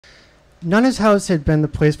Nana's house had been the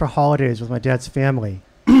place for holidays with my dad's family,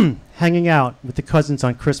 hanging out with the cousins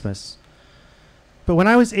on Christmas. But when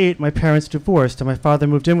I was 8, my parents divorced and my father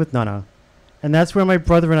moved in with Nana, and that's where my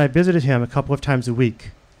brother and I visited him a couple of times a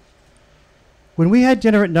week. When we had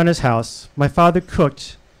dinner at Nana's house, my father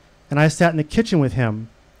cooked, and I sat in the kitchen with him,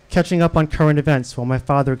 catching up on current events while my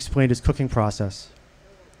father explained his cooking process.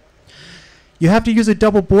 You have to use a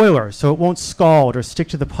double boiler so it won't scald or stick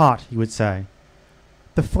to the pot, he would say.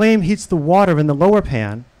 The flame heats the water in the lower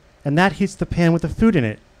pan, and that heats the pan with the food in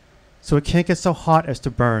it, so it can't get so hot as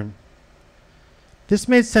to burn. This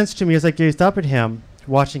made sense to me as I gazed up at him,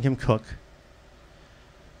 watching him cook.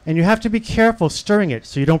 And you have to be careful stirring it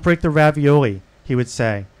so you don't break the ravioli, he would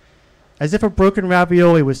say, as if a broken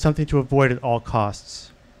ravioli was something to avoid at all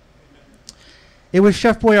costs. It was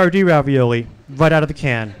Chef Boyardee ravioli, right out of the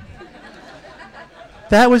can.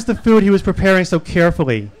 That was the food he was preparing so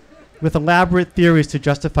carefully, with elaborate theories to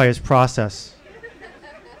justify his process.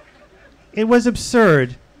 It was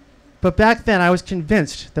absurd, but back then I was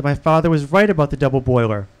convinced that my father was right about the double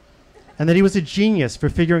boiler, and that he was a genius for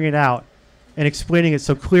figuring it out and explaining it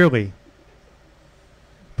so clearly.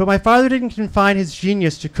 But my father didn't confine his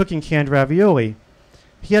genius to cooking canned ravioli.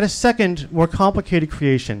 He had a second, more complicated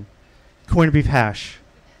creation, corned beef hash.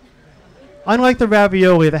 Unlike the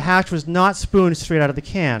ravioli, the hash was not spooned straight out of the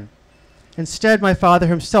can. Instead, my father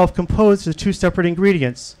himself composed the two separate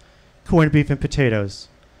ingredients, corned beef and potatoes.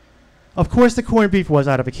 Of course, the corned beef was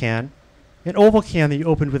out of a can, an oval can that you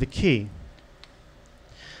opened with a key.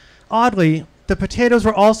 Oddly, the potatoes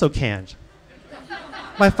were also canned.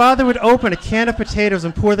 My father would open a can of potatoes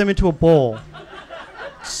and pour them into a bowl.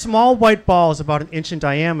 Small white balls about 1 inch in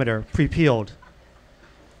diameter, pre-peeled.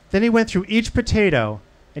 Then he went through each potato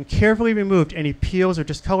and carefully removed any peels or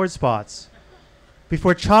discolored spots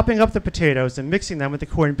before chopping up the potatoes and mixing them with the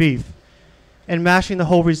corned beef and mashing the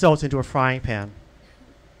whole result into a frying pan.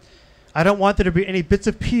 I don't want there to be any bits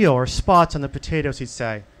of peel or spots on the potatoes, he'd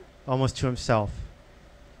say, almost to himself.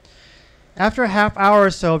 After a half hour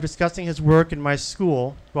or so of discussing his work in my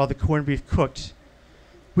school while the corned beef cooked,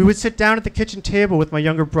 we would sit down at the kitchen table with my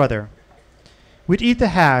younger brother. We'd eat the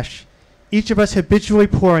hash, each of us habitually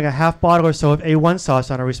pouring a half bottle or so of A1 sauce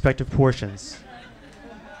on our respective portions.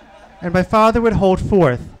 And my father would hold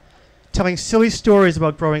forth, telling silly stories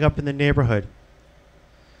about growing up in the neighborhood.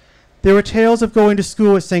 There were tales of going to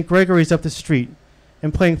school at St. Gregory's up the street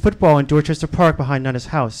and playing football in Dorchester Park behind Nana's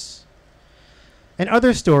house. And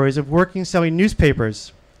other stories of working selling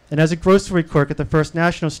newspapers and as a grocery clerk at the First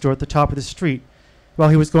National store at the top of the street while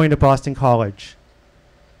he was going to Boston College.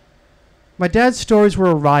 My dad's stories were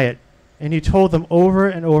a riot, and he told them over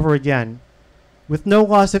and over again, with no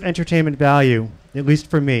loss of entertainment value, at least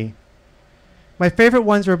for me. My favorite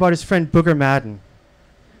ones were about his friend Booger Madden.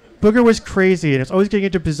 Booger was crazy and was always getting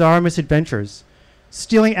into bizarre misadventures,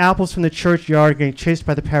 stealing apples from the churchyard and getting chased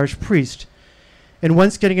by the parish priest, and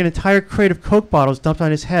once getting an entire crate of Coke bottles dumped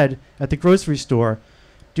on his head at the grocery store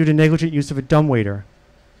due to negligent use of a dumbwaiter.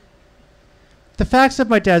 The facts of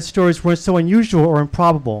my dad's stories weren't so unusual or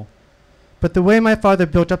improbable, but the way my father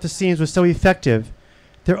built up the scenes was so effective,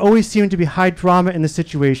 there always seemed to be high drama in the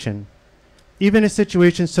situation, even a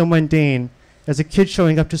situation so mundane as a kid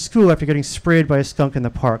showing up to school after getting sprayed by a skunk in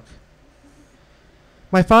the park.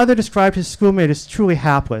 My father described his schoolmate as truly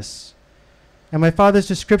hapless, and my father's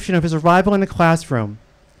description of his arrival in the classroom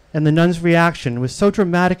and the nun's reaction was so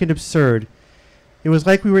dramatic and absurd, it was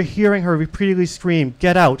like we were hearing her repeatedly scream,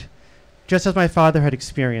 "Get out," just as my father had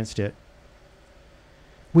experienced it.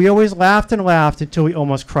 We always laughed and laughed until we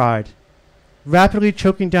almost cried, rapidly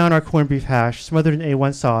choking down our corned beef hash smothered in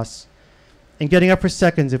A1 sauce and getting up for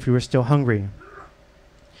seconds if we were still hungry.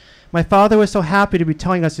 My father was so happy to be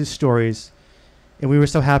telling us his stories, and we were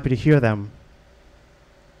so happy to hear them.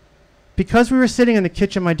 Because we were sitting in the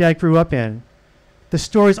kitchen my dad grew up in, the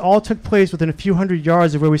stories all took place within a few hundred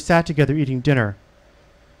yards of where we sat together eating dinner.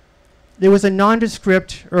 It was a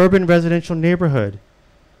nondescript, urban residential neighborhood,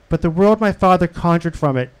 but the world my father conjured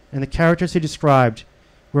from it and the characters he described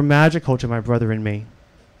were magical to my brother and me.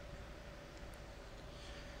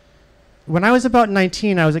 When I was about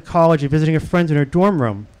 19, I was at college and visiting a friend in her dorm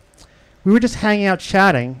room. We were just hanging out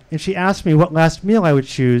chatting, and she asked me what last meal I would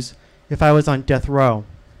choose if I was on death row.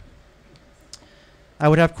 I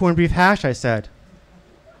would have corned beef hash, I said.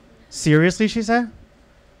 Seriously, she said?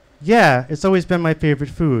 Yeah, it's always been my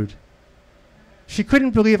favorite food. She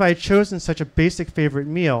couldn't believe I had chosen such a basic favorite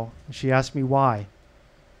meal, and she asked me why.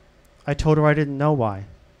 I told her I didn't know why.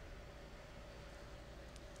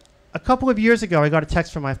 A couple of years ago, I got a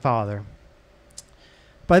text from my father.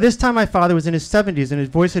 By this time, my father was in his 70s, and his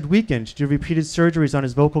voice had weakened due to repeated surgeries on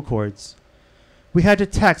his vocal cords. We had to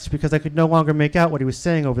text because I could no longer make out what he was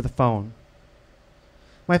saying over the phone.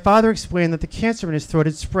 My father explained that the cancer in his throat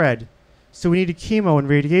had spread, so we needed chemo and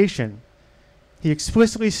radiation. He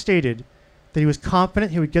explicitly stated that he was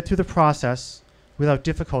confident he would get through the process without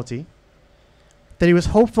difficulty, that he was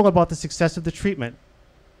hopeful about the success of the treatment,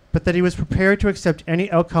 but that he was prepared to accept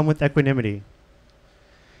any outcome with equanimity.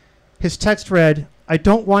 His text read, "I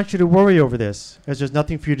don't want you to worry over this, as there's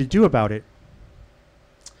nothing for you to do about it."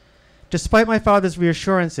 Despite my father's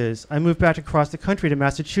reassurances, I moved back across the country to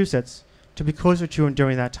Massachusetts to be closer to him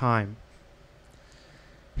during that time.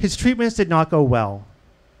 His treatments did not go well.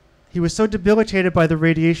 He was so debilitated by the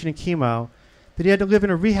radiation and chemo that he had to live in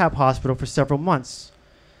a rehab hospital for several months.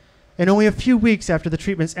 And only a few weeks after the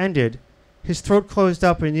treatments ended, his throat closed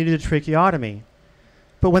up and he needed a tracheotomy.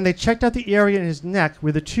 But when they checked out the area in his neck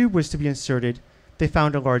where the tube was to be inserted, they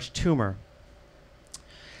found a large tumor.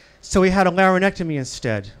 So he had a laryngectomy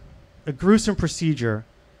instead, a gruesome procedure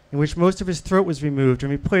in which most of his throat was removed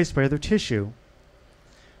and replaced by other tissue.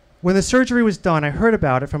 When the surgery was done, I heard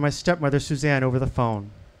about it from my stepmother, Suzanne, over the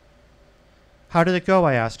phone. "How did it go?"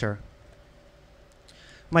 I asked her.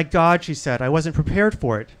 "My God," she said, "I wasn't prepared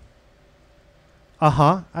for it."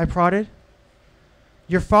 "Uh-huh," I prodded.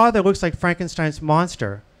 "Your father looks like Frankenstein's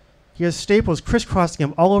monster. He has staples crisscrossing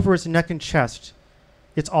him all over his neck and chest.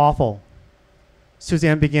 It's awful."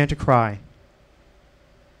 Suzanne began to cry.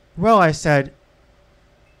 "Well," I said,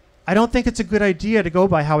 "I don't think it's a good idea to go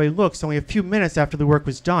by how he looks only a few minutes after the work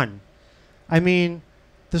was done. I mean,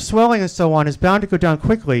 the swelling and so on is bound to go down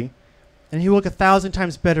quickly, and he will look 1,000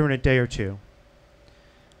 times better in a day or two."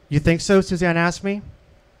 "You think so?" Suzanne asked me.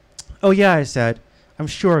 "Oh yeah," I said. "I'm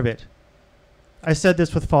sure of it." I said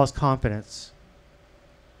this with false confidence.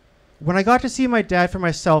 When I got to see my dad for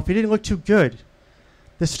myself, he didn't look too good.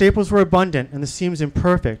 The staples were abundant and the seams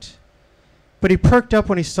imperfect. But he perked up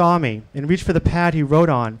when he saw me and reached for the pad he wrote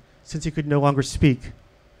on since he could no longer speak.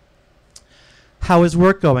 "How is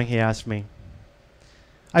work going?" he asked me.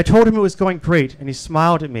 I told him it was going great, and he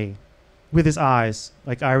smiled at me with his eyes,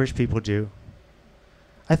 like Irish people do.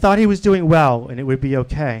 I thought he was doing well and it would be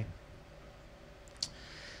okay.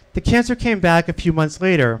 The cancer came back a few months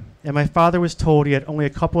later, and my father was told he had only a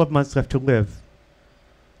couple of months left to live.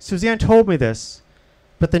 Suzanne told me this,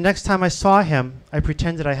 but the next time I saw him, I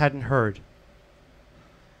pretended I hadn't heard.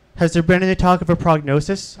 "Has there been any talk of a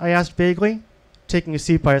prognosis?" I asked vaguely, taking a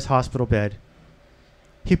seat by his hospital bed.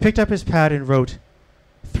 He picked up his pad and wrote,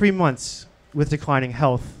 3 months with declining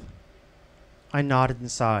health. I nodded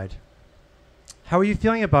and sighed. "How are you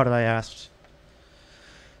feeling about it?" I asked.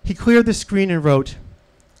 He cleared the screen and wrote,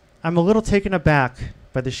 "I'm a little taken aback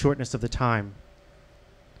by the shortness of the time."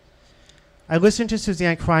 I listened to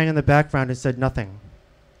Suzanne crying in the background and said nothing.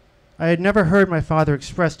 I had never heard my father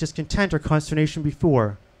express discontent or consternation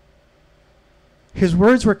before. His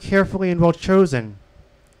words were carefully and well chosen,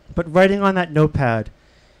 but writing on that notepad,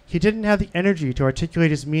 he didn't have the energy to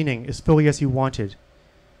articulate his meaning as fully as he wanted,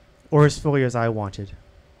 or as fully as I wanted.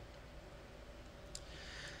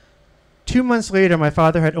 2 months later, my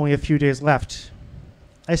father had only a few days left.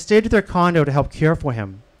 I stayed at their condo to help care for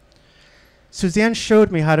him. Suzanne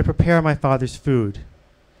showed me how to prepare my father's food.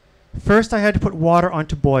 First, I had to put water on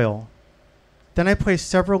to boil. Then I placed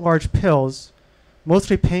several large pills,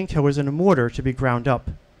 mostly painkillers, in a mortar to be ground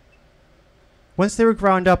up. Once they were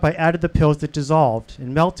ground up, I added the pills that dissolved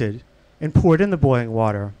and melted and poured in the boiling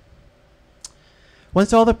water.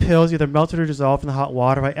 Once all the pills either melted or dissolved in the hot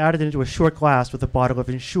water, I added it into a short glass with a bottle of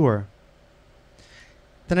Ensure.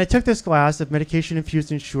 Then I took this glass of medication-infused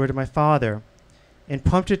Ensure to my father and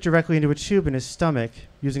pumped it directly into a tube in his stomach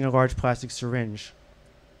using a large plastic syringe.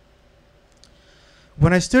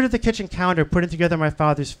 When I stood at the kitchen counter putting together my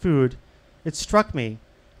father's food, it struck me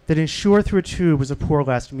that Ensure through a tube was a poor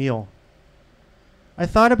last meal. I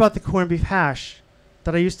thought about the corned beef hash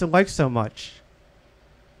that I used to like so much.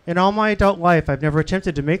 In all my adult life, I've never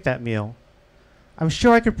attempted to make that meal. I'm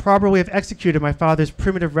sure I could probably have executed my father's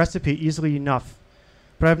primitive recipe easily enough,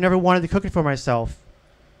 but I've never wanted to cook it for myself,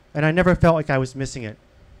 and I never felt like I was missing it.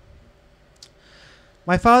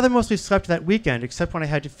 My father mostly slept that weekend, except when I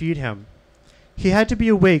had to feed him. He had to be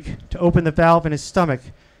awake to open the valve in his stomach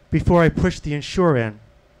before I pushed the Ensure in.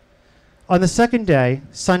 On the second day,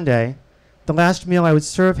 Sunday, the last meal I would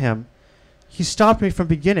serve him, he stopped me from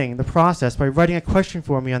beginning the process by writing a question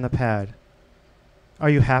for me on the pad. "Are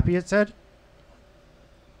you happy?" it said.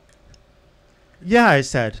 "Yeah," I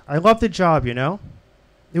said. "I love the job, you know."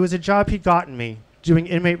 It was a job he'd gotten me, doing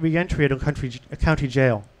inmate re-entry at a county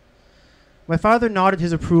jail. My father nodded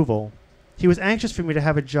his approval. He was anxious for me to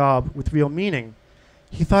have a job with real meaning.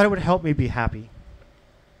 He thought it would help me be happy.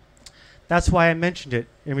 That's why I mentioned it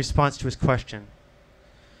in response to his question.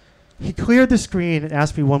 He cleared the screen and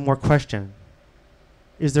asked me one more question.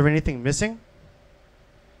 Is there anything missing?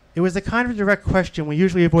 It was the kind of direct question we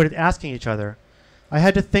usually avoided asking each other. I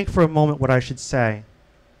had to think for a moment what I should say.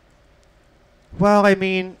 Well, I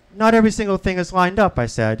mean, not every single thing is lined up, I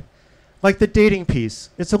said. Like the dating piece,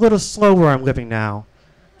 it's a little slow where I'm living now,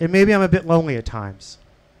 and maybe I'm a bit lonely at times.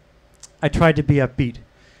 I tried to be upbeat,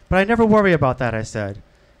 but I never worry about that, I said.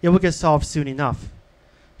 It will get solved soon enough.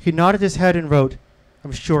 He nodded his head and wrote,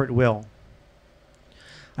 I'm sure it will.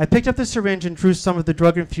 I picked up the syringe and drew some of the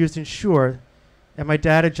drug-infused Ensure, and my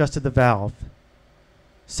dad adjusted the valve.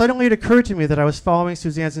 Suddenly it occurred to me that I was following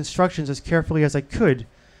Suzanne's instructions as carefully as I could,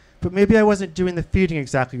 but maybe I wasn't doing the feeding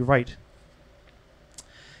exactly right.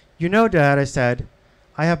 You know, Dad, I said,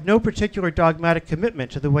 I have no particular dogmatic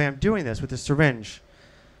commitment to the way I'm doing this with the syringe.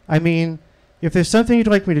 I mean, if there's something you'd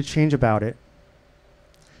like me to change about it.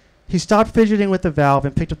 He stopped fidgeting with the valve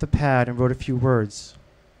and picked up the pad and wrote a few words.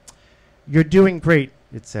 You're doing great,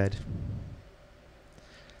 it said.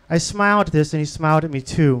 I smiled at this and he smiled at me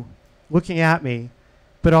too, looking at me,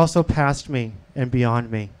 but also past me and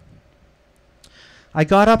beyond me. I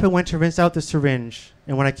got up and went to rinse out the syringe,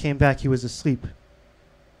 and when I came back, he was asleep.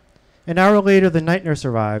 An hour later, the night nurse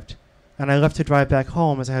arrived, and I left to drive back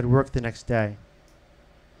home as I had work the next day.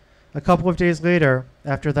 A couple of days later,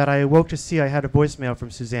 after that, I awoke to see I had a voicemail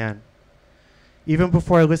from Suzanne. Even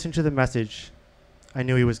before I listened to the message, I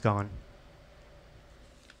knew he was gone.